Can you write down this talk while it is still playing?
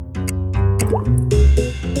Thank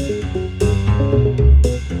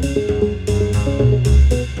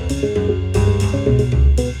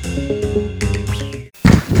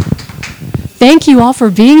you all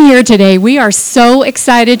for being here today. We are so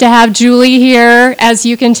excited to have Julie here. As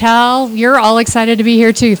you can tell, you're all excited to be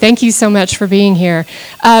here too. Thank you so much for being here.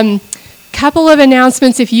 Couple of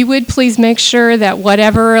announcements. If you would please make sure that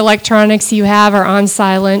whatever electronics you have are on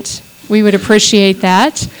silent. We would appreciate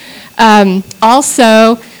that.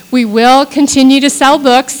 Also, we will continue to sell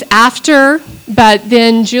books after, but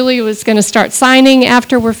then Julie was going to start signing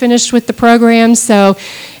after we're finished with the program. So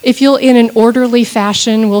if you'll, in an orderly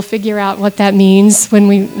fashion, we'll figure out what that means when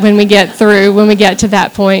we get through, when we get to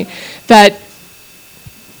that point. But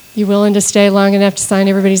you willing to stay long enough to sign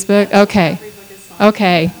everybody's book? Okay.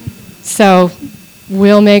 Okay. So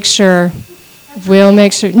we'll make sure.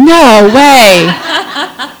 No way.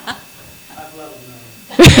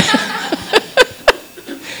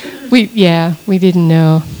 We didn't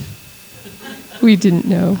know. We didn't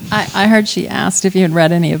know. I heard she asked if you had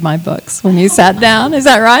read any of my books when you sat down. Is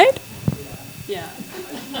that right? Yeah.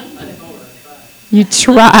 You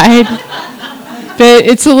tried. But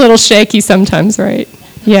it's a little shaky sometimes, right?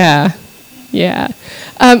 Yeah. Yeah.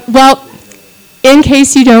 Well, in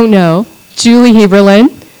case you don't know, Julie Heberlin,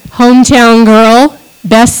 hometown girl,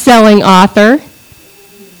 best-selling author.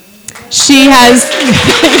 She has...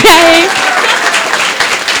 Yay!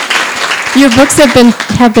 Your books have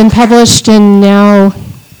been published in now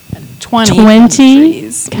 20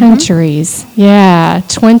 countries. Mm-hmm. Yeah,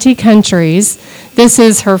 20 countries. This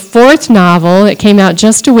is her fourth novel. It came out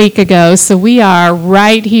just a week ago, so we are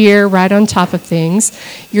right here, right on top of things.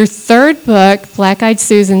 Your third book, Black Eyed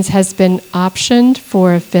Susans, has been optioned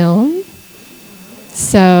for a film.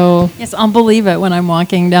 So yes, I'll believe it when I'm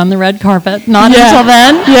walking down the red carpet. Not until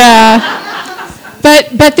then. Yeah.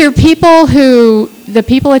 But there are people the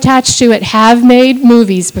people attached to it have made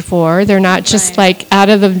movies before. They're not just like out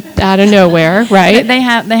of nowhere, right? They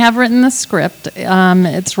have written the script.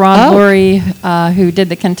 It's Rod Lurie who did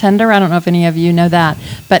The Contender. I don't know if any of you know that,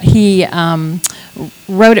 but he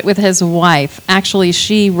wrote it with his wife. Actually,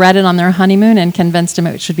 she read it on their honeymoon and convinced him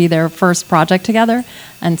it should be their first project together.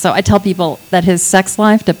 And so I tell people that his sex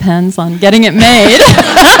life depends on getting it made.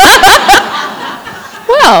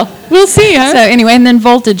 Well, we'll see, huh? So anyway, and then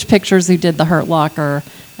Voltage Pictures, who did The Hurt Locker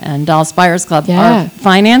and Dallas Buyers Club, are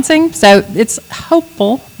financing. So it's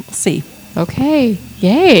hopeful. We'll see. Okay.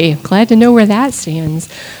 Yay. Glad to know where that stands.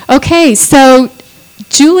 Okay, so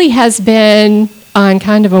Julie has been on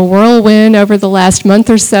kind of a whirlwind over the last month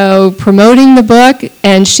or so promoting the book,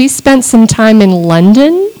 and she spent some time in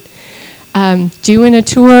London doing a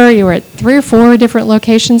tour. You were at 3 or 4 different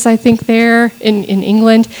locations, I think, there in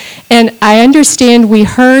England. And I understand we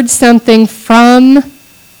heard something from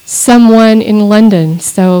someone in London.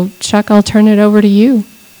 So, Chuck, I'll turn it over to you.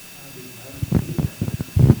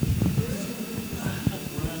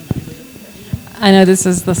 I know this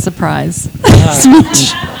is the surprise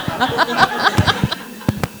speech.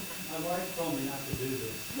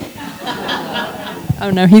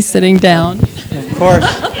 Oh, no, he's sitting down. Of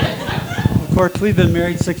course, we've been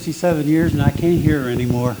married 67 years, and I can't hear her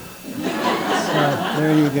anymore. So,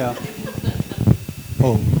 there you go.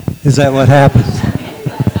 Oh, is that what happens?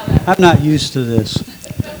 I'm not used to this.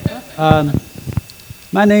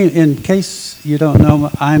 My name, in case you don't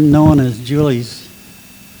know, I'm known as Julie's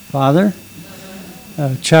father,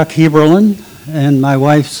 Chuck Heberlin, and my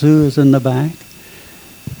wife Sue is in the back.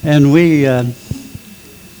 And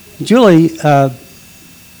Julie,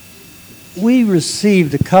 we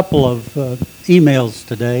received a couple of emails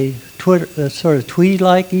today, Twitter, sort of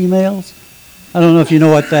tweet-like emails. I don't know if you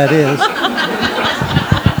know what that is.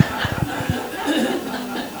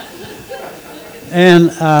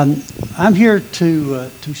 And I'm here to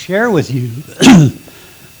share with you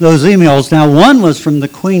those emails. Now, one was from the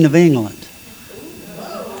Queen of England,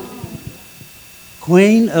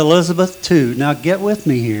 Queen Elizabeth II. Now, get with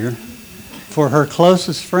me here. For her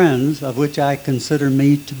closest friends, of which I consider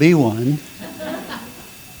me to be one,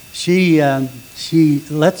 she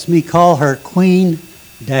lets me call her Queen-E2.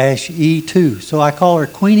 So I call her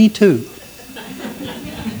Queenie 2.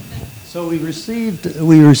 So we received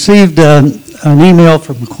an email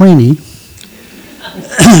from Queenie,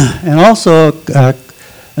 and also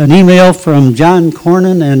an email from John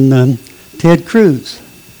Cornyn and Ted Cruz.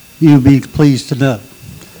 You'll be pleased to know.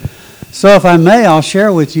 So if I may, I'll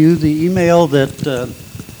share with you the email that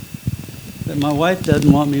my wife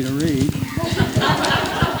doesn't want me to read.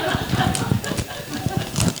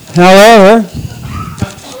 However,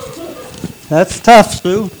 that's tough,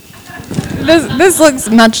 Sue. This looks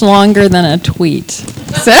much longer than a tweet.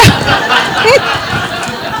 So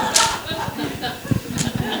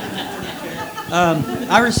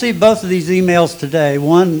I received both of these emails today,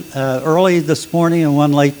 one early this morning and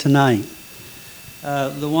one late tonight.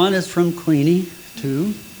 The one is from Queenie,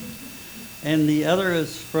 too, and the other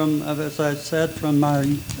is from, as I said, from our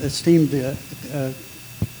esteemed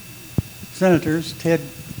senators, Ted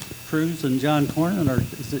Cruz and John Cornyn, or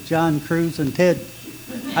is it John Cruz and Ted?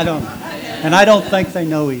 I don't think they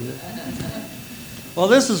know either. Well,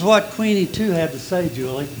 this is what Queenie, too, had to say,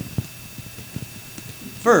 Julie.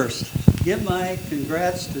 First, give my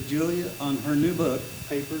congrats to Julia on her new book,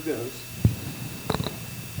 Paper Ghost,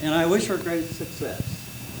 and I wish her great success.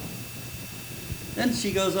 Then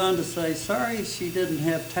she goes on to say, sorry she didn't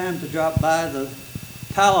have time to drop by the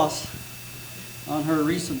palace on her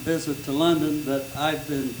recent visit to London, but I've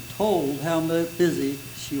been told how busy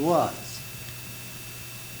she was.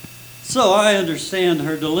 So I understand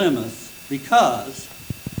her dilemmas because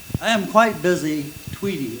I am quite busy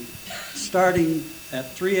tweeting starting at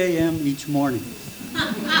 3 a.m. each morning.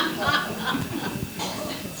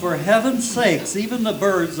 For heaven's sakes, even the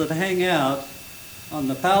birds that hang out on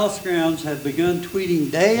the palace grounds have begun tweeting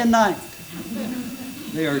day and night.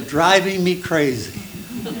 They are driving me crazy.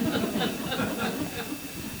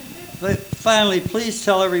 But finally, please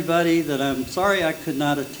tell everybody that I'm sorry I could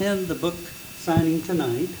not attend the book signing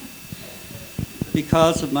tonight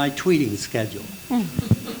because of my tweeting schedule.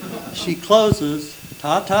 She closes,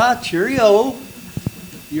 ta-ta, cheerio,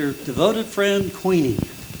 your devoted friend, Queenie.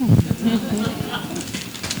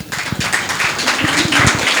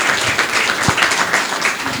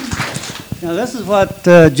 Now, this is what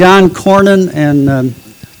John Cornyn and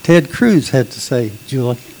Ted Cruz had to say,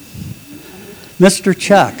 Julie. Mr.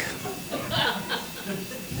 Chuck,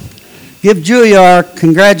 give Julia our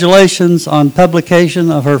congratulations on publication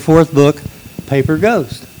of her fourth book, Paper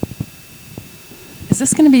Ghost. Is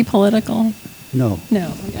this going to be political? No.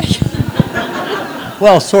 No.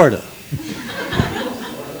 Well, sort of.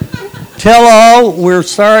 Tell all we're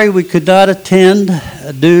sorry we could not attend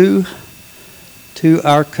due to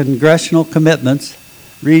our congressional commitments,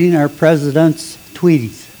 reading our president's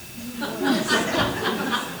tweeties.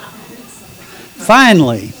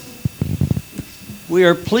 Finally, we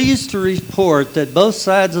are pleased to report that both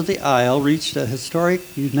sides of the aisle reached a historic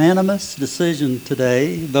unanimous decision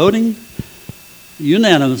today, voting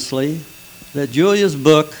unanimously that Julia's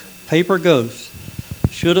book, Paper Ghost,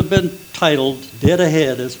 should have been titled Dead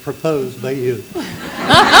Ahead as proposed by you.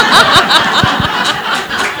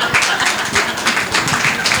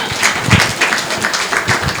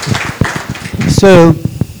 So,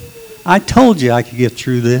 I told you I could get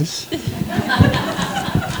through this.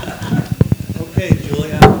 Okay,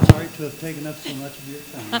 Julia, I'm sorry to have taken up so much of your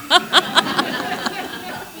time.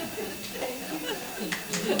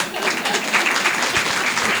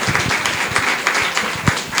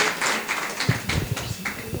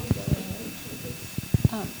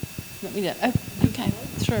 Okay,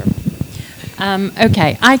 sure.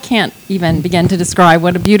 Okay, I can't even begin to describe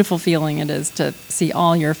what a beautiful feeling it is to see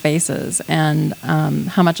all your faces and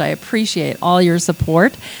how much I appreciate all your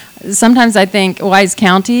support. Sometimes I think Wise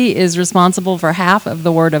County is responsible for half of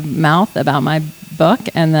the word of mouth about my book,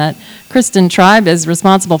 and that Kristen Tribe is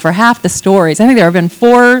responsible for half the stories. I think there have been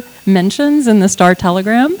 4 mentions in the Star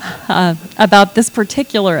Telegram about this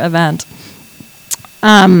particular event.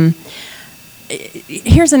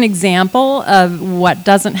 Here's an example of what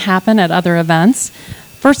doesn't happen at other events.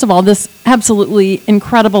 First of all, this absolutely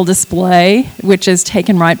incredible display, which is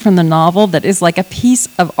taken right from the novel, that is like a piece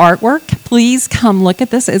of artwork. Please come look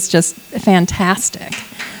at this. It's just fantastic.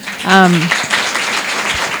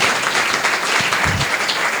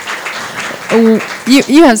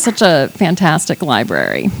 You have such a fantastic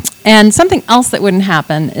library. And something else that wouldn't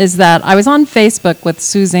happen is that I was on Facebook with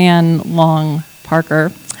Suzanne Long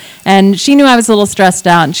Parker, and she knew I was a little stressed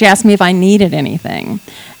out, and she asked me if I needed anything.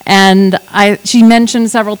 And she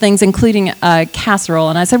mentioned several things, including a casserole.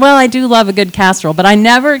 And I said, well, I do love a good casserole, but I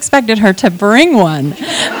never expected her to bring one.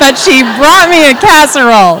 But she brought me a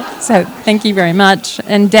casserole. So thank you very much.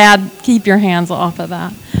 And Dad, keep your hands off of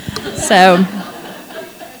that. So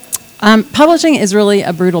publishing is really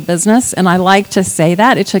a brutal business, and I like to say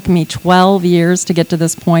that. It took me 12 years to get to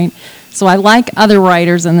this point. So I like other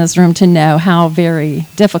writers in this room to know how very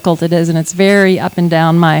difficult it is, and it's very up and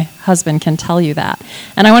down. My husband can tell you that.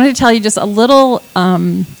 And I wanted to tell you just a little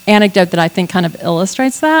anecdote that I think kind of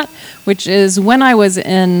illustrates that, which is when I was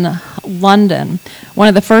in London, one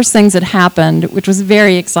of the first things that happened, which was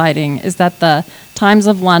very exciting, is that the Times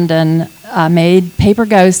of London made Paper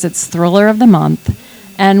Ghost its Thriller of the Month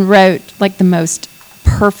and wrote like the most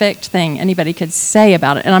perfect thing anybody could say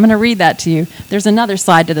about it. And I'm going to read that to you. There's another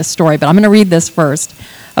side to this story, but I'm going to read this first.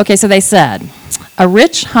 Okay, so they said, a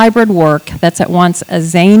rich hybrid work that's at once a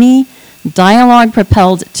zany,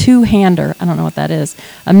 dialogue-propelled two-hander, I don't know what that is,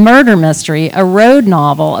 a murder mystery, a road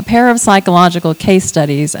novel, a pair of psychological case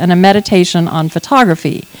studies, and a meditation on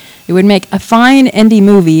photography. It would make a fine indie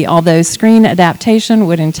movie, although screen adaptation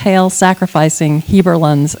would entail sacrificing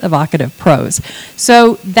Heberlin's evocative prose.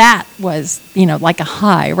 So that was, like a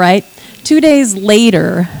high, right? 2 days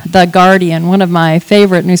later, The Guardian, one of my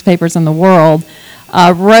favorite newspapers in the world,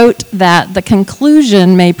 wrote that the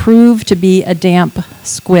conclusion may prove to be a damp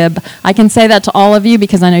squib. I can say that to all of you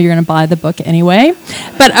because I know you're going to buy the book anyway.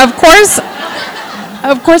 But of course,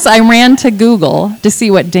 I ran to Google to see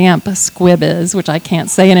what damp squib is, which I can't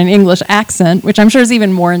say in an English accent, which I'm sure is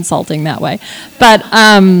even more insulting that way. But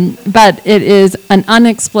it is an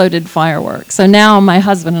unexploded firework. So now my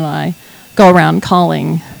husband and I go around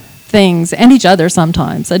calling things, and each other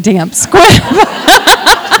sometimes, a damp squib.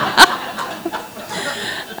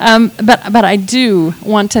 But I do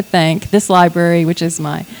want to thank this library, which is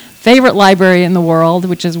my favorite library in the world,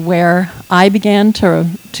 which is where I began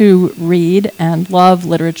to read and love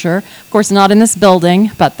literature. Of course, not in this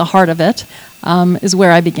building, but the heart of it is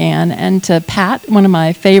where I began. And to Pat, one of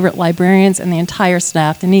my favorite librarians, and the entire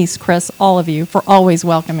staff, Denise, Chris, all of you, for always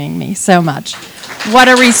welcoming me so much. What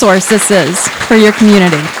a resource this is for your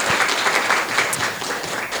community.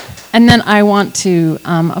 And then I want to,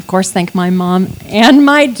 of course, thank my mom and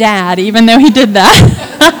my dad, even though he did that.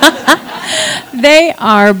 They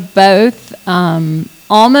are both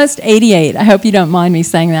almost 88. I hope you don't mind me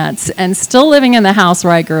saying that. And still living in the house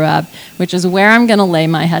where I grew up, which is where I'm going to lay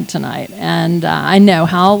my head tonight. And I know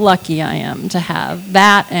how lucky I am to have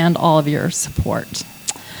that and all of your support.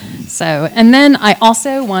 So, and then I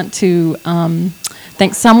also want to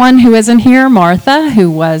thank someone who isn't here, Martha, who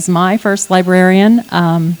was my first librarian,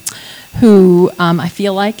 who I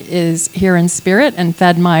feel like is here in spirit and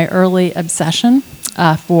fed my early obsession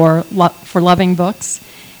for loving books.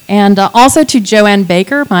 And also to Joanne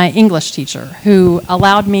Baker, my English teacher, who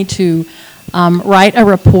allowed me to write a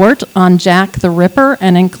report on Jack the Ripper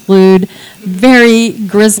and include very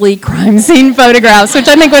grisly crime scene photographs, which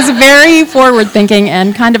I think was very forward-thinking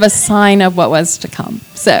and kind of a sign of what was to come.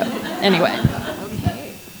 So, anyway.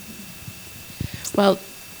 Well,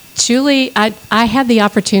 Julie, I had the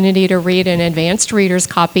opportunity to read an advanced reader's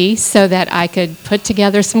copy so that I could put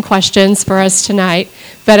together some questions for us tonight,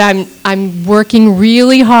 but I'm working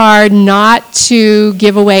really hard not to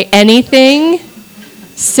give away anything,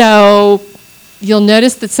 so you'll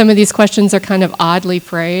notice that some of these questions are kind of oddly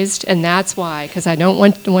phrased, and that's why, because I don't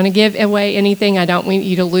want to give away anything. I don't want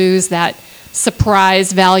you to lose that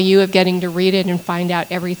surprise value of getting to read it and find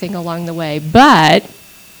out everything along the way, but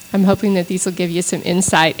I'm hoping that these will give you some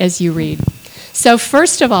insight as you read. So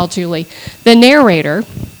first of all, Julie, the narrator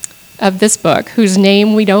of this book, whose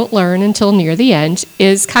name we don't learn until near the end,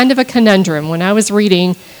 is kind of a conundrum. When I was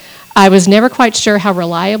reading, I was never quite sure how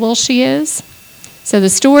reliable she is. So the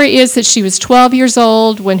story is that she was 12 years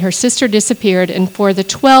old when her sister disappeared, and for the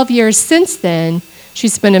 12 years since then,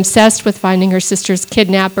 she's been obsessed with finding her sister's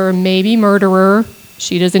kidnapper, maybe murderer.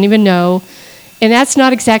 She doesn't even know. And that's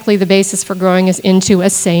not exactly the basis for growing us into a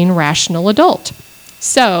sane, rational adult.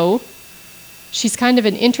 So she's kind of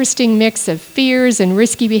an interesting mix of fears and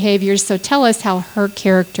risky behaviors, so tell us how her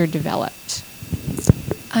character developed.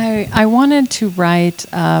 I wanted to write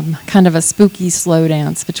kind of a spooky slow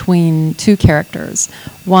dance between two characters.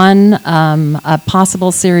 One, a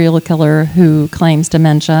possible serial killer who claims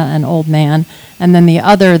dementia, an old man, and then the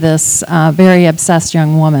other, this very obsessed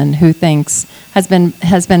young woman who has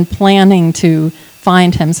been planning to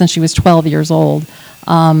find him since she was 12 years old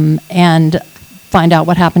and find out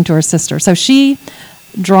what happened to her sister. So she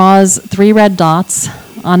draws 3 red dots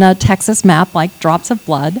on a Texas map, like drops of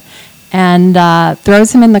blood, and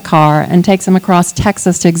throws him in the car and takes him across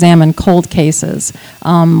Texas to examine cold cases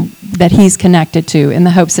that he's connected to in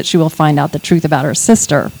the hopes that she will find out the truth about her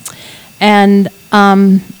sister. And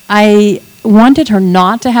I wanted her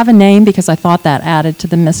not to have a name because I thought that added to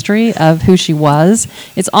the mystery of who she was.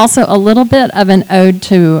 It's also a little bit of an ode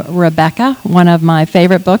to Rebecca, one of my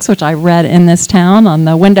favorite books, which I read in this town on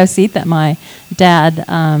the window seat that my dad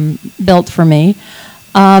built for me.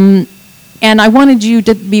 And I wanted you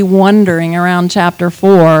to be wondering around chapter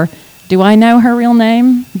 4, do I know her real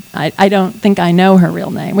name? I don't think I know her real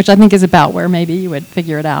name, which I think is about where maybe you would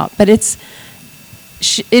figure it out. But this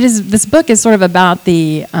book is sort of about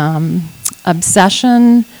the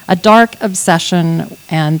obsession, a dark obsession,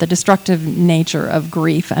 and the destructive nature of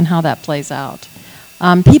grief and how that plays out.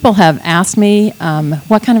 People have asked me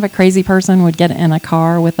what kind of a crazy person would get in a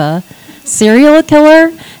car with a serial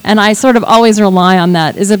killer. And I sort of always rely on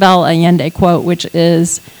that Isabel Allende quote, which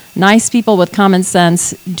is, nice people with common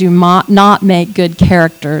sense do not make good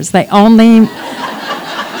characters. They only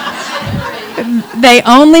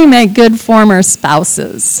make good former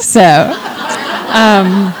spouses. So,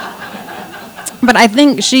 but I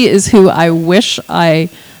think she is who I wish I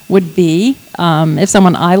would be. If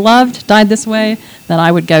someone I loved died this way, then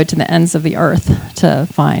I would go to the ends of the earth to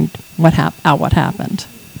find what happened.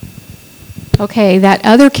 Okay, that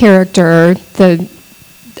other character, the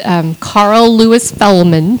Carl Lewis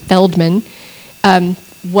Feldman,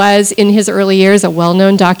 was in his early years a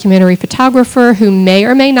well-known documentary photographer who may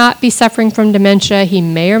or may not be suffering from dementia. He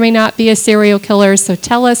may or may not be a serial killer. So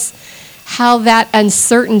tell us how that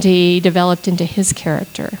uncertainty developed into his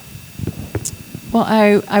character. Well,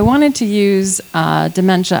 I wanted to use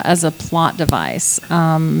dementia as a plot device,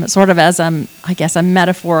 sort of as, I guess, a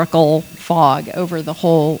metaphorical fog over the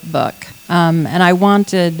whole book. And I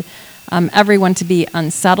wanted everyone to be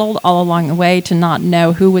unsettled all along the way, to not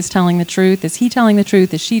know who was telling the truth. Is he telling the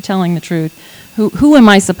truth? Is she telling the truth? Who am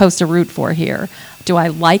I supposed to root for here? Do I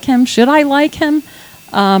like him? Should I like him?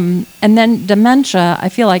 And then dementia, I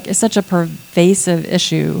feel like, is such a pervasive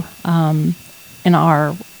issue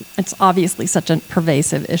it's obviously such a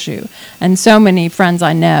pervasive issue. And so many friends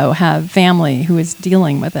I know have family who is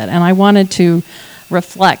dealing with it. And I wanted to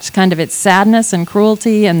reflect kind of its sadness and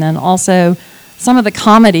cruelty, and then also some of the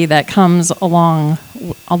comedy that comes along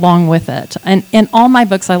with it. And in all my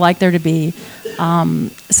books, I like there to be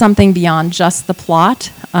something beyond just the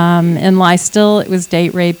plot. In Lie Still, it was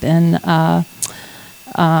date rape. In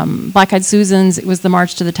Black Eyed Susans, it was the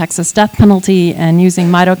march to the Texas death penalty and using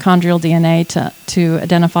mitochondrial DNA to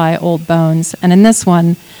identify old bones. And in this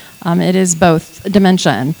one, it is both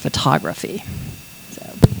dementia and photography.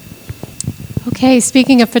 Okay,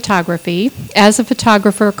 speaking of photography, as a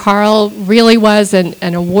photographer, Carl really was an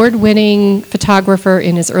award-winning photographer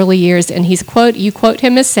in his early years, and you quote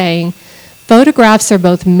him as saying, "Photographs are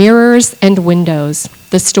both mirrors and windows,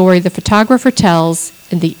 the story the photographer tells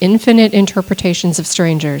and the infinite interpretations of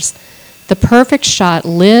strangers. The perfect shot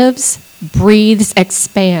lives, breathes,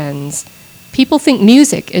 expands. People think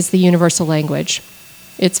music is the universal language.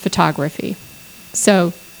 It's photography."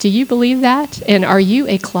 So, do you believe that? And are you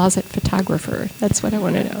a closet photographer? That's what I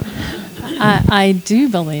want to know. I do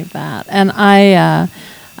believe that. And I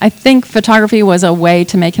think photography was a way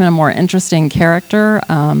to make him a more interesting character.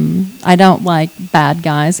 I don't like bad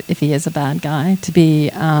guys, if he is a bad guy, to be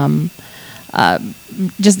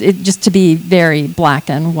just to be very black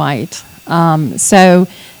and white. So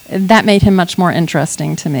that made him much more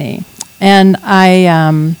interesting to me. And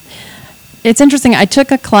it's interesting, I took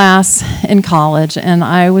a class in college, and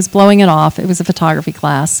I was blowing it off. It was a photography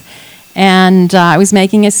class. And I was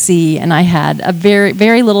making a C, and I had a very,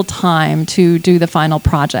 very little time to do the final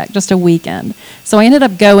project, just a weekend. So I ended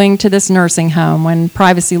up going to this nursing home when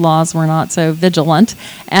privacy laws were not so vigilant.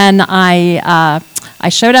 And I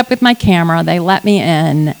showed up with my camera. They let me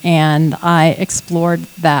in, and I explored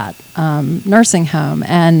that nursing home.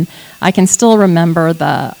 And I can still remember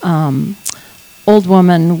the old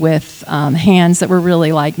woman with hands that were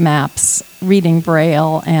really like maps, reading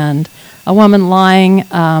Braille, and a woman lying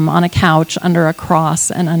on a couch under a cross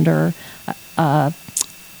and under a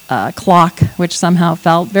clock, which somehow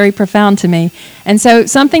felt very profound to me. And so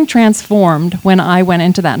something transformed when I went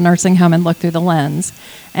into that nursing home and looked through the lens.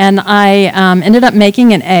 And I ended up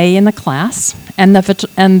making an A in the class, and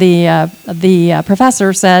the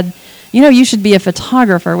professor said, "You know, you should be a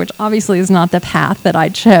photographer," which obviously is not the path that I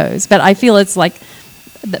chose, but I feel it's like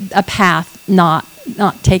a path not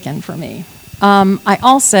taken for me. I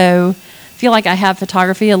also feel like I have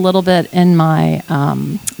photography a little bit in my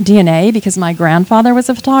DNA because my grandfather was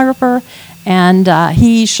a photographer, and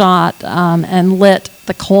he shot and lit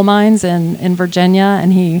the coal mines in Virginia,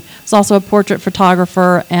 and he was also a portrait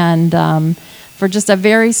photographer, and for just a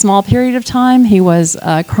very small period of time, he was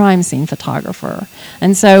a crime scene photographer.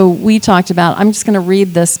 And so we talked about, I'm just going to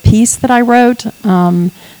read this piece that I wrote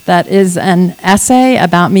that is an essay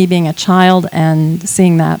about me being a child and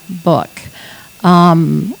seeing that book,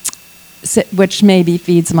 which maybe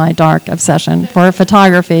feeds my dark obsession for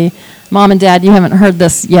photography. Mom and Dad, you haven't heard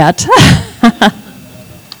this yet.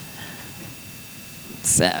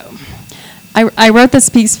 So I wrote this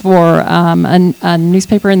piece for a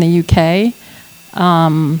newspaper in the UK.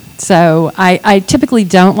 So I typically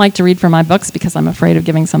don't like to read from my books because I'm afraid of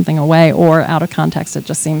giving something away, or out of context it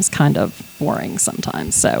just seems kind of boring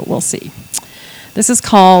sometimes, so we'll see. This is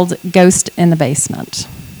called Ghost in the Basement.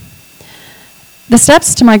 The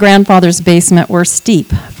steps to my grandfather's basement were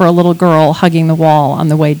steep for a little girl hugging the wall on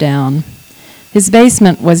the way down. His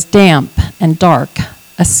basement was damp and dark,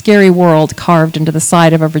 a scary world carved into the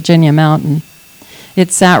side of a Virginia mountain.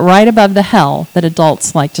 It sat right above the hell that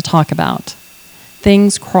adults like to talk about.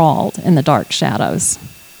 Things crawled in the dark shadows.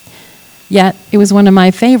 Yet, it was one of my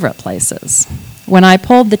favorite places. When I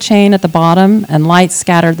pulled the chain at the bottom and light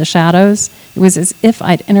scattered the shadows, it was as if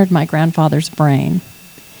I'd entered my grandfather's brain.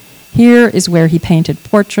 Here is where he painted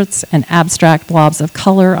portraits and abstract blobs of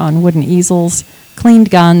color on wooden easels, cleaned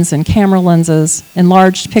guns and camera lenses,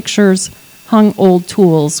 enlarged pictures, hung old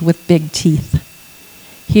tools with big teeth.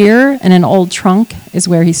 Here, in an old trunk, is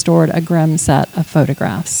where he stored a grim set of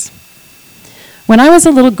photographs. When I was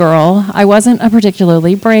a little girl, I wasn't a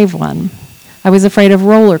particularly brave one. I was afraid of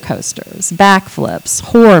roller coasters, backflips,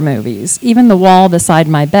 horror movies, even the wall beside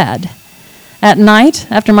my bed. At night,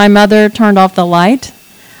 after my mother turned off the light,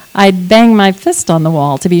 I'd bang my fist on the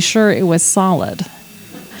wall to be sure it was solid.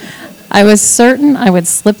 I was certain I would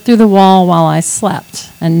slip through the wall while I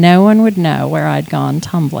slept, and no one would know where I'd gone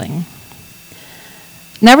tumbling.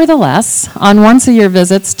 Nevertheless, on once-a-year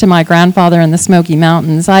visits to my grandfather in the Smoky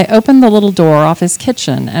Mountains, I opened the little door off his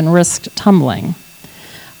kitchen and risked tumbling.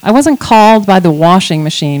 I wasn't called by the washing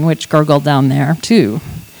machine, which gurgled down there, too.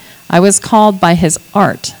 I was called by his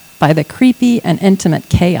art, by the creepy and intimate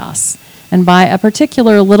chaos, and by a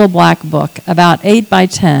particular little black book about 8 by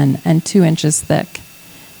 10 and 2 inches thick.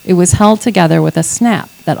 It was held together with a snap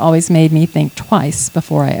that always made me think twice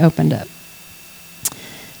before I opened it.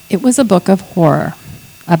 It was a book of horror,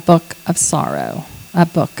 a book of sorrow, a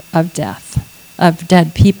book of death, of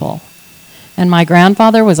dead people. And my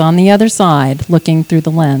grandfather was on the other side, looking through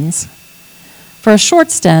the lens. For a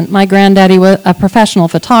short stint, my granddaddy, a professional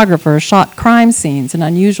photographer, shot crime scenes and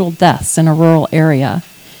unusual deaths in a rural area.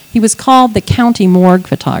 He was called the county morgue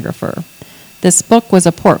photographer. This book was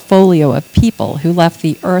a portfolio of people who left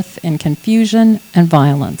the earth in confusion and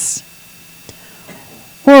violence.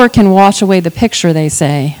 Horror can wash away the picture, they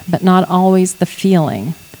say, but not always the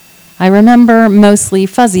feeling. I remember mostly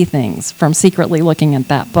fuzzy things from secretly looking at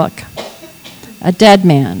that book. A dead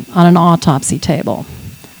man on an autopsy table,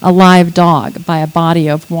 a live dog by a body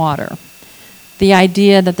of water, the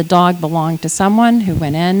idea that the dog belonged to someone who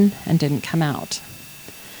went in and didn't come out.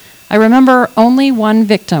 I remember only one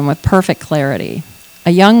victim with perfect clarity,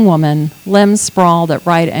 a young woman, limbs sprawled at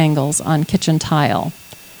right angles on kitchen tile,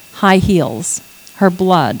 high heels, her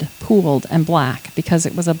blood pooled and black because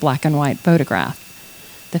it was a black and white photograph,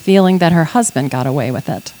 the feeling that her husband got away with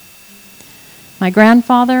it. My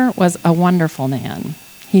grandfather was a wonderful man.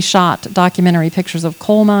 He shot documentary pictures of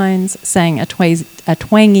coal mines, sang a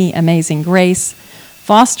twangy Amazing Grace,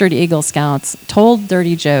 fostered Eagle Scouts, told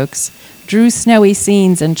dirty jokes, drew snowy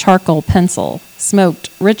scenes in charcoal pencil, smoked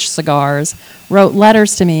rich cigars, wrote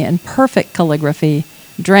letters to me in perfect calligraphy,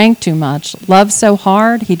 drank too much, loved so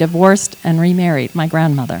hard he divorced and remarried my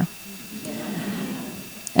grandmother.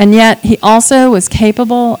 And yet he also was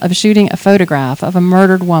capable of shooting a photograph of a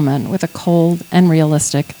murdered woman with a cold and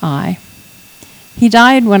realistic eye. He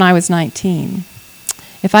died when I was 19.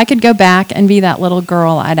 If I could go back and be that little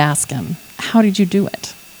girl, I'd ask him, "How did you do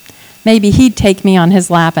it?" Maybe he'd take me on his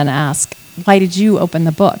lap and ask, "Why did you open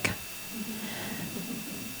the book?"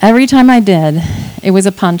 Every time I did, it was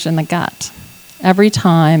a punch in the gut. Every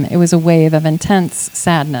time, it was a wave of intense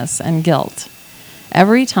sadness and guilt.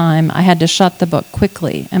 Every time, I had to shut the book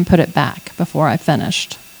quickly and put it back before I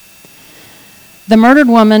finished. The murdered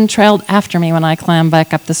woman trailed after me when I climbed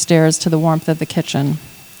back up the stairs to the warmth of the kitchen.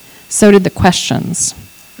 So did the questions.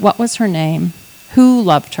 What was her name? Who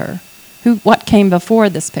loved her? What came before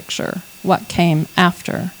this picture? What came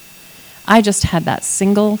after? I just had that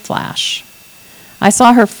single flash. I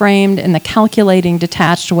saw her framed in the calculating,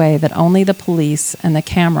 detached way that only the police and the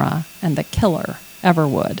camera and the killer ever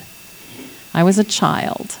would. I was a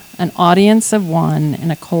child, an audience of one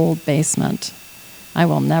in a cold basement. I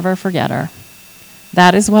will never forget her.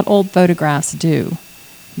 That is what old photographs do.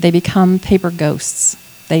 They become paper ghosts.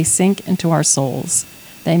 They sink into our souls.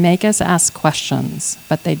 They make us ask questions,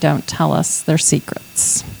 but they don't tell us their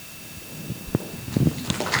secrets.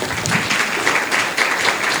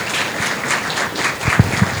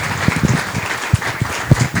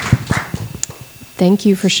 Thank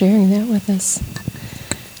you for sharing that with us.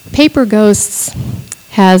 Paper Ghosts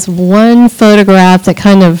has one photograph that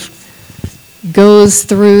kind of goes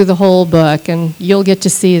through the whole book, and you'll get to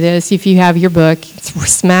see this if you have your book. It's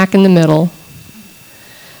smack in the middle.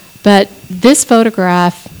 But this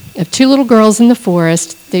photograph of two little girls in the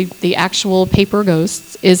forest, the actual paper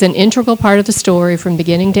ghosts, is an integral part of the story from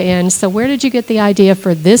beginning to end. So where did you get the idea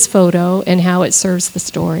for this photo and how it serves the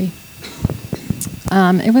story?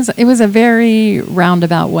 It was a very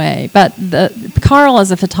roundabout way, but Carl,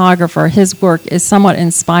 as a photographer, his work is somewhat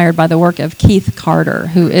inspired by the work of Keith Carter,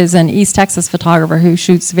 who is an East Texas photographer who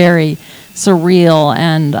shoots very surreal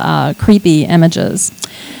and creepy images.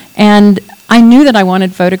 And I knew that I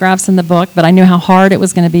wanted photographs in the book, but I knew how hard it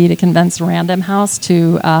was going to be to convince Random House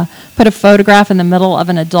to put a photograph in the middle of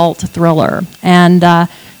an adult thriller. And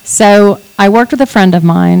so I worked with a friend of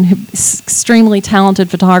mine, an extremely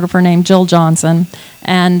talented photographer named Jill Johnson,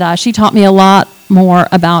 and she taught me a lot more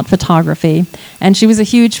about photography. And she was a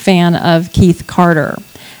huge fan of Keith Carter.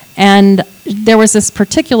 And there was this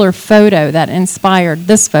particular photo that inspired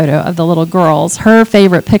this photo of the little girls. Her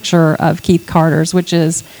favorite picture of Keith Carter's, which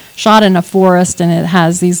is shot in a forest, and it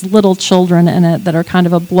has these little children in it that are kind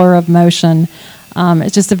of a blur of motion.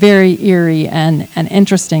 It's just a very eerie and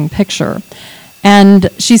interesting picture. And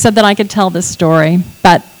she said that I could tell this story,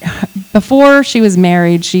 but before she was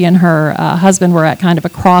married, she and her husband were at kind of a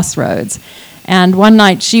crossroads. And one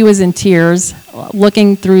night she was in tears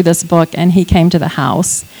looking through this book, and he came to the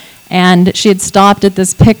house. And she had stopped at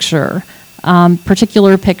this picture,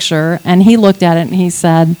 particular picture, and he looked at it and he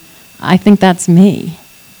said, "I think that's me."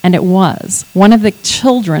 And it was. One of the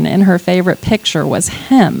children in her favorite picture was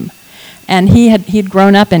him. And he'd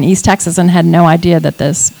grown up in East Texas and had no idea that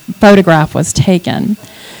this photograph was taken.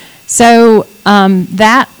 So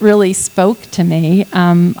that really spoke to me.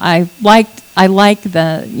 I like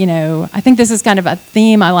the, I think this is kind of a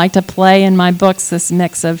theme I like to play in my books, this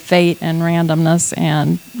mix of fate and randomness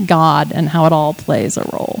and God and how it all plays a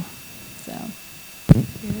role. So.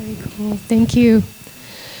 Very cool. Thank you.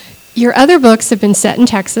 Your other books have been set in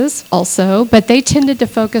Texas also, but they tended to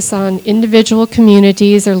focus on individual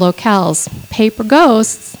communities or locales. Paper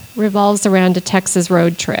Ghosts revolves around a Texas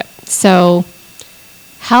road trip. So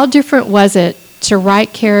how different was it to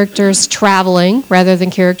write characters traveling rather than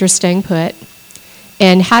characters staying put?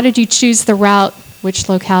 And how did you choose the route? Which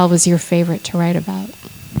locale was your favorite to write about?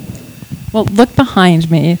 Well, look behind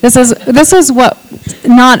me. This is what,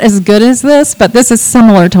 not as good as this, but this is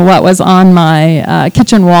similar to what was on my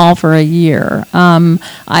kitchen wall for a year.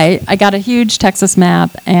 I got a huge Texas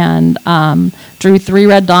map and drew 3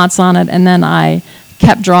 red dots on it, and then I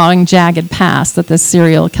kept drawing jagged paths that this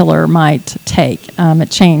serial killer might take. It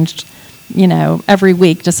changed, every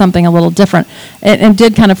week to something a little different. It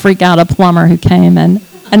did kind of freak out a plumber who came and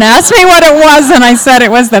asked me what it was, and I said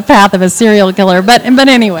it was the path of a serial killer. But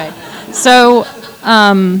anyway. So,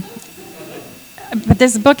 but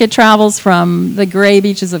this book, it travels from the gray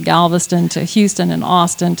beaches of Galveston to Houston and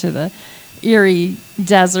Austin to the Erie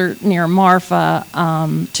Desert near Marfa,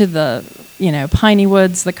 to the, piney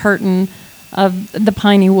woods, the curtain of the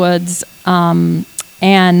piney woods. And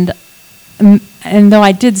though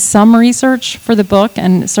I did some research for the book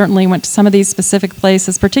and certainly went to some of these specific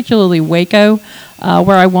places, particularly Waco,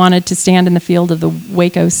 where I wanted to stand in the field of the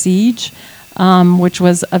Waco siege, which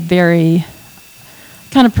was a very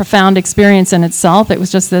kind of profound experience in itself. It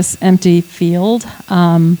was just this empty field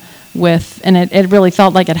and it really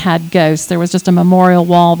felt like it had ghosts. There was just a memorial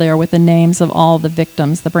wall there with the names of all the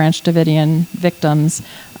victims, the Branch Davidian victims,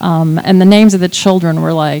 and the names of the children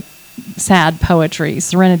were like sad poetry,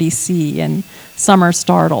 Serenity Sea and Summer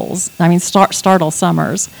Startles. Startle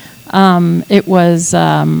Summers. It was,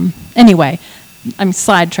 anyway, I'm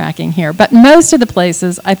sidetracking here, but most of the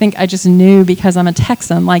places I think I just knew because I'm a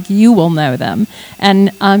Texan, like you will know them.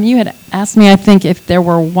 And you had asked me, I think, if there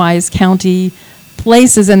were Wise County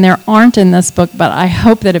places, and there aren't in this book, but I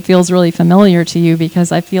hope that it feels really familiar to you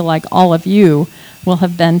because I feel like all of you will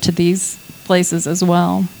have been to these places as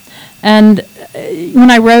well. And when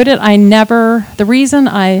I wrote it, the reason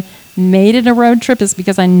I made it a road trip is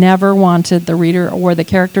because I never wanted the reader or the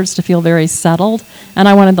characters to feel very settled, and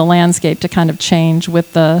I wanted the landscape to kind of change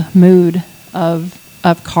with the mood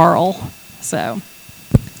of Carl. So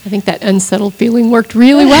I think that unsettled feeling worked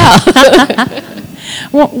really well.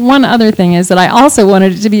 Well, one other thing is that I also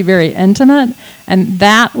wanted it to be very intimate, and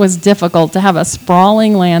that was difficult to have a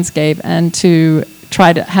sprawling landscape and to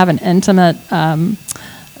try to have an intimate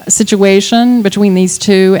situation between these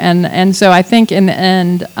two, and so I think in the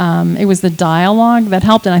end it was the dialogue that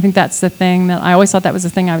helped, and I think that's the thing that I always thought that was the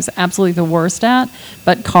thing I was absolutely the worst at,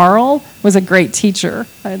 but Carl was a great teacher,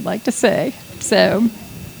 I'd like to say. So,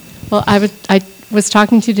 well, I was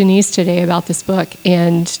talking to Denise today about this book,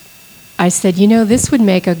 and I said, this would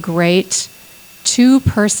make a great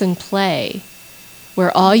 2-person play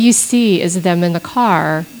where all you see is them in the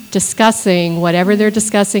car discussing whatever they're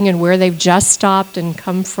discussing and where they've just stopped and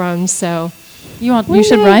come from. So you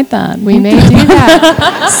should write that. We may do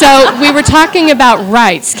that. So we were talking about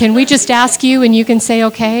rights. Can we just ask you and you can say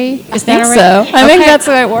okay? Is that all right? I think that's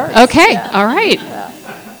the way it works. Okay. Yeah. All right. Yeah.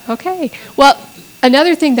 Okay. Well,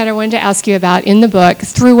 Another thing that I wanted to ask you about in the book,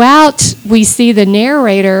 throughout we see the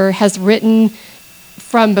narrator has written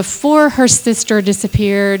from before her sister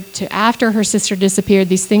disappeared to after her sister disappeared,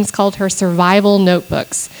 these things called her survival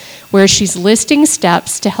notebooks, where she's listing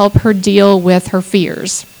steps to help her deal with her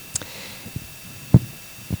fears.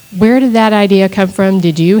 Where did that idea come from?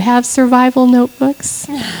 Did you have survival notebooks?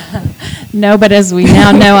 No, but as we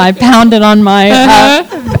now know, I pounded on my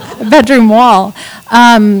bedroom wall.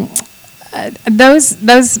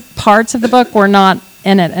 Those parts of the book were not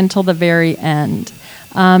in it until the very end.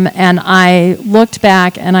 And I looked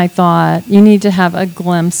back and I thought, you need to have a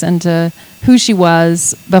glimpse into who she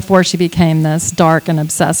was before she became this dark and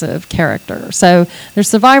obsessive character. So there's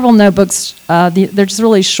survival notebooks. They're just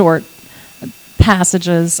really short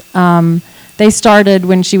passages. They started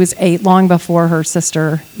when she was 8, long before her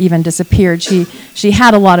sister even disappeared. She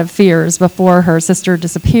had a lot of fears before her sister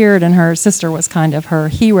disappeared, and her sister was kind of her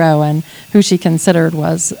hero and who she considered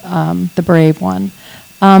was the brave one.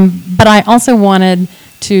 But I also wanted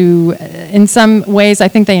to, in some ways, I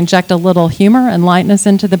think they inject a little humor and lightness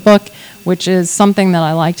into the book, which is something that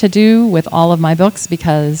I like to do with all of my books,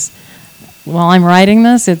 because while I'm writing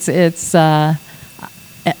this,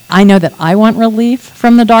 I know that I want relief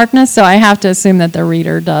from the darkness, so I have to assume that the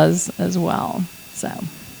reader does as well. So,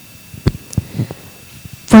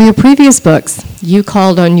 for your previous books, you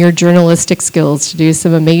called on your journalistic skills to do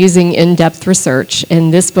some amazing in-depth research,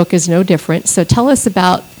 and this book is no different. So tell us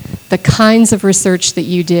about the kinds of research that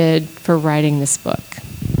you did for writing this book.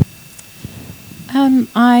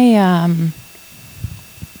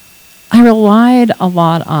 I relied a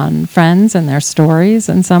lot on friends and their stories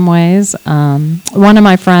in some ways. One of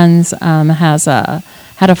my friends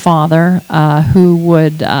had a father who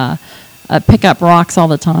would pick up rocks all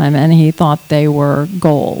the time, and he thought they were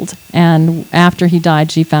gold. And after he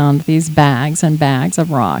died, she found these bags and bags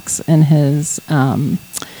of rocks in his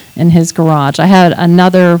garage. I had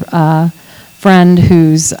another friend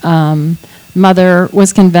whose mother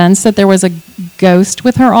was convinced that there was a ghost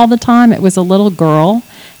with her all the time. It was a little girl.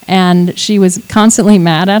 And she was constantly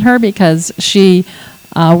mad at her because she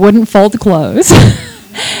wouldn't fold clothes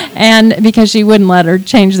and because she wouldn't let her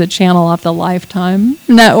change the channel off the Lifetime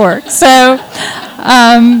network. So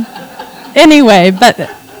anyway,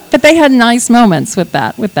 but they had nice moments with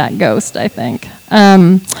that ghost, I think.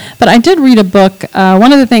 But I did read a book.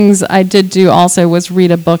 One of the things I did do also was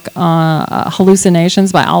read a book on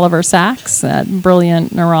Hallucinations by Oliver Sacks, that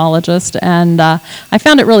brilliant neurologist. And I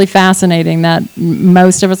found it really fascinating that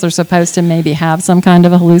most of us are supposed to maybe have some kind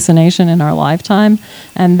of a hallucination in our lifetime,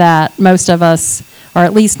 and that most of us, or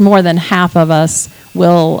at least more than half of us,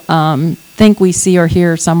 will think we see or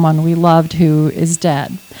hear someone we loved who is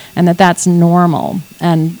dead, and that's normal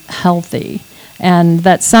and healthy, and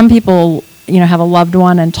that some people have a loved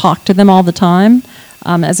one and talk to them all the time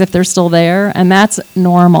as if they're still there, and that's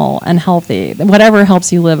normal and healthy, whatever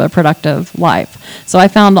helps you live a productive life. So I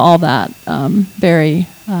found all that very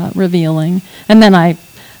revealing. And then I,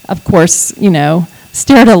 of course,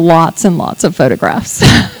 stared at lots and lots of photographs.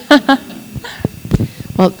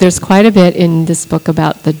 Well, there's quite a bit in this book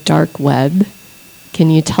about the dark web. Can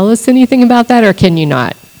you tell us anything about that, or can you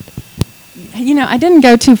not? I didn't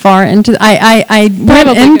go too far into. I went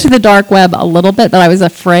into the dark web a little bit, but I was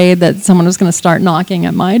afraid that someone was going to start knocking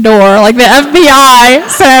at my door, like the FBI.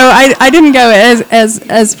 So I didn't go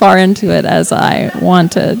as far into it as I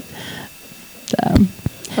wanted.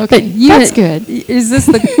 Okay, that's good. Is this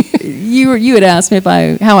you had asked me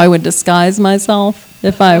how I would disguise myself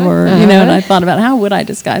if I were, and I thought about how would I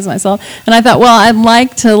disguise myself, and I thought, well, I'd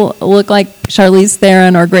like to look like Charlize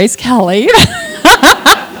Theron or Grace Kelly.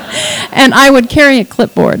 And I would carry a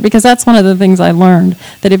clipboard, because that's one of the things I learned,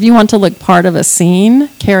 that if you want to look part of a scene,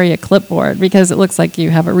 carry a clipboard, because it looks like you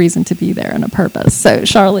have a reason to be there and a purpose. So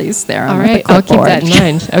Charlize Theron. All right, with a clipboard. I'll keep that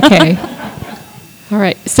in mind. Okay. All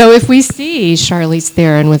right. So if we see Charlize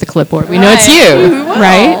Theron with a clipboard, we know it's you,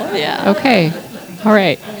 right? Yeah. Okay. All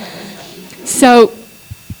right. So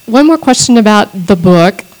one more question about the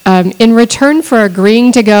book. In return for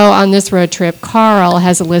agreeing to go on this road trip, Carl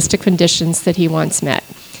has a list of conditions that he wants met.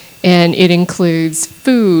 And it includes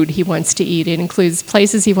food he wants to eat. It includes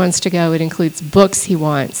places he wants to go. It includes books he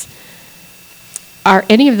wants. Are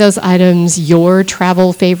any of those items your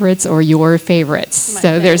travel favorites or your favorites?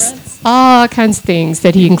 There's all kinds of things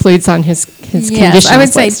that he includes on his conditions list. I would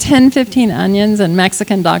say 10, 15 onions and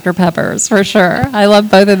Mexican Dr. Peppers, for sure. I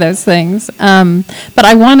love both of those things. But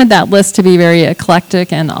I wanted that list to be very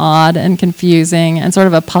eclectic and odd and confusing and sort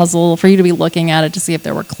of a puzzle for you to be looking at it to see if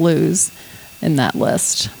there were clues in that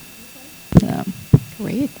list. Yeah.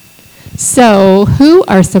 Great. So, who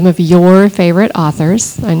are some of your favorite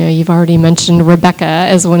authors? I know you've already mentioned Rebecca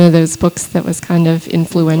as one of those books that was kind of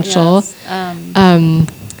influential. Yes.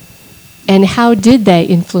 And how did they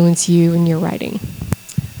influence you in your writing?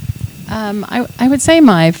 I would say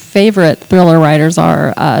my favorite thriller writers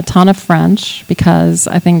are Tana French, because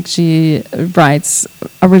I think she writes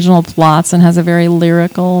original plots and has a very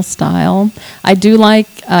lyrical style. I do like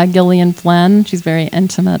Gillian Flynn. She's very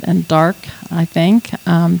intimate and dark, I think.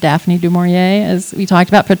 Daphne du Maurier, as we talked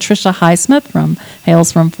about. Patricia Highsmith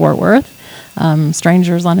hails from Fort Worth.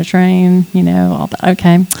 Strangers on a Train, all that.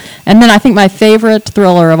 Okay. And then I think my favorite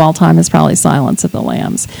thriller of all time is probably Silence of the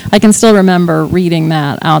Lambs. I can still remember reading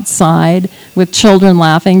that outside with children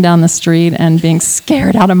laughing down the street and being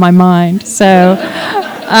scared out of my mind. So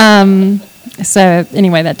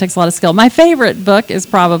anyway, that takes a lot of skill. My favorite book is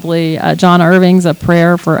probably John Irving's A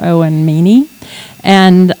Prayer for Owen Meany.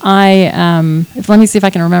 And let me see if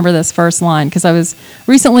I can remember this first line, because I was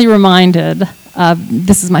recently reminded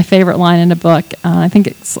this is my favorite line in a book. I think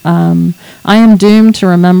it's, I am doomed to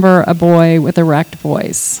remember a boy with a wrecked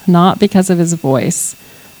voice, not because of his voice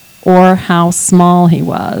or how small he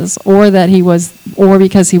was, or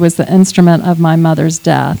because he was the instrument of my mother's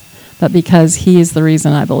death, but because he is the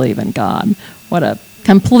reason I believe in God. What a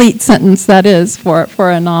complete sentence that is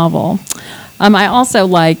for a novel. I also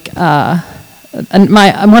like,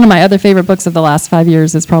 one of my other favorite books of the last 5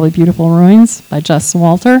 years is probably Beautiful Ruins by Jess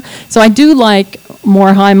Walter. So I do like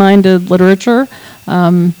more high-minded literature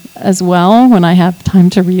as well when I have time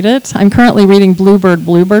to read it. I'm currently reading Bluebird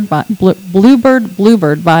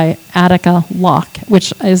by Attica Locke,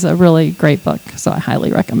 which is a really great book, so I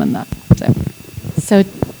highly recommend that. So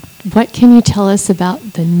what can you tell us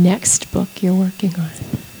about the next book you're working on?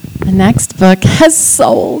 The next book has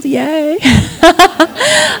sold, yay!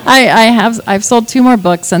 I've sold 2 more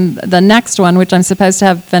books, and the next one, which I'm supposed to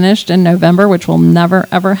have finished in November, which will never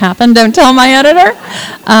ever happen. Don't tell my editor.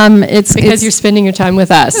 Because you're spending your time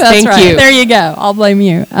with us. That's Thank right. you. There you go. I'll blame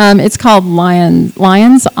you. It's called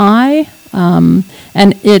Lion's Eye, and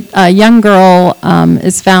a young girl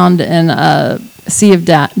is found in a sea of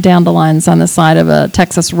dandelions on the side of a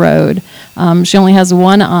Texas road. She only has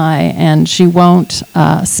one eye, and she won't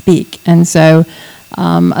speak. And so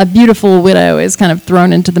a beautiful widow is kind of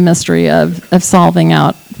thrown into the mystery of figuring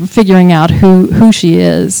out who she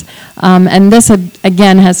is. And this,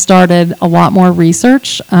 again, has started a lot more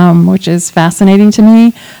research, which is fascinating to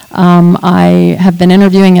me. I have been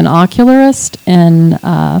interviewing an ocularist in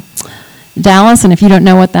Dallas, and if you don't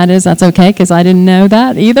know what that is, that's okay, because I didn't know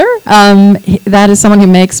that either. That is someone who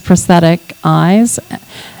makes prosthetic eyes,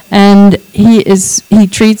 and he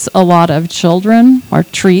treats a lot of children, or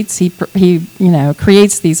treats. He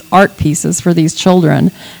creates these art pieces for these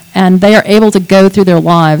children, and they are able to go through their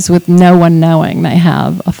lives with no one knowing they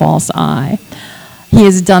have a false eye. He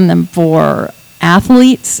has done them for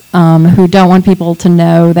athletes who don't want people to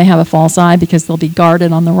know they have a false eye because they'll be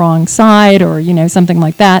guarded on the wrong side, or something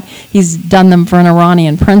like that. He's done them for an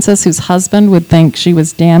Iranian princess whose husband would think she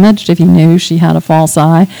was damaged if he knew she had a false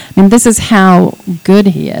eye. I mean, this is how good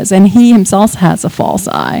he is, and he himself has a false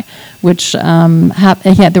eye, which there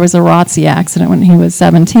was a ROTC accident when he was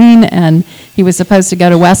 17, and he was supposed to go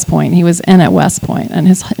to West Point. He was in at West Point, and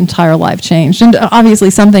his entire life changed, and obviously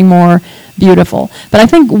something more beautiful. But I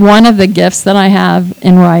think one of the gifts that I have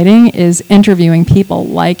in writing is interviewing people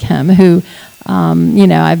like him who,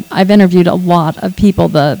 I've interviewed a lot of people,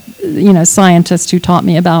 scientists who taught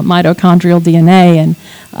me about mitochondrial DNA and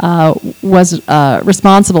was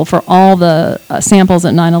responsible for all the samples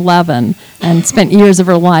at 9/11 and spent years of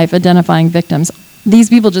her life identifying victims. These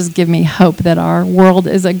people just give me hope that our world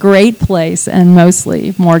is a great place and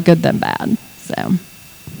mostly more good than bad. So.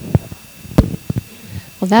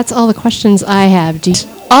 Well, that's all the questions I have.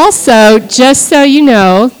 Also, just so you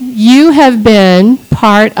know, you have been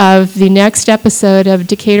part of the next episode of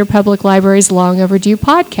Decatur Public Library's Long Overdue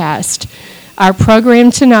podcast. Our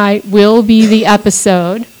program tonight will be the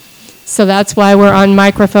episode, so that's why we're on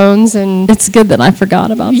microphones. And it's good that I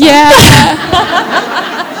forgot about that. Yeah.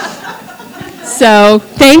 So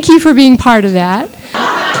thank you for being part of that.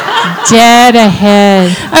 Dead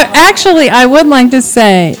ahead. Actually, I would like to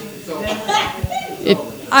say,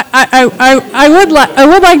 I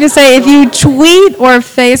would like to say, if you tweet or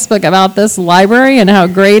Facebook about this library and how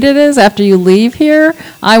great it is after you leave here,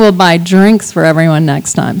 I will buy drinks for everyone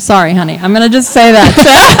next time. Sorry, honey. I'm going to just say that.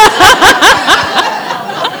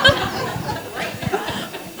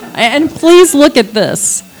 And please look at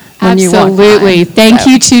this when you walk by. Absolutely. Thank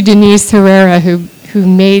you to Denise Herrera who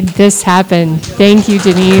made this happen. Thank you,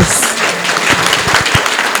 Denise.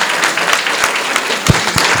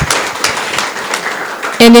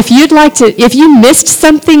 And if you missed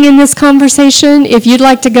something in this conversation, if you'd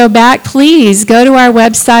like to go back, please go to our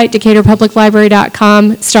website,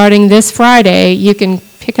 DecaturPublicLibrary.com. Starting this Friday, you can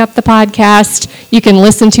pick up the podcast. You can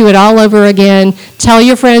listen to it all over again. Tell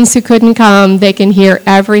your friends who couldn't come. They can hear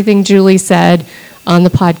everything Julie said on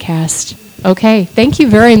the podcast. Okay, thank you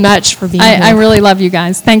very much for being here. I really love you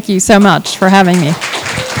guys. Thank you so much for having me.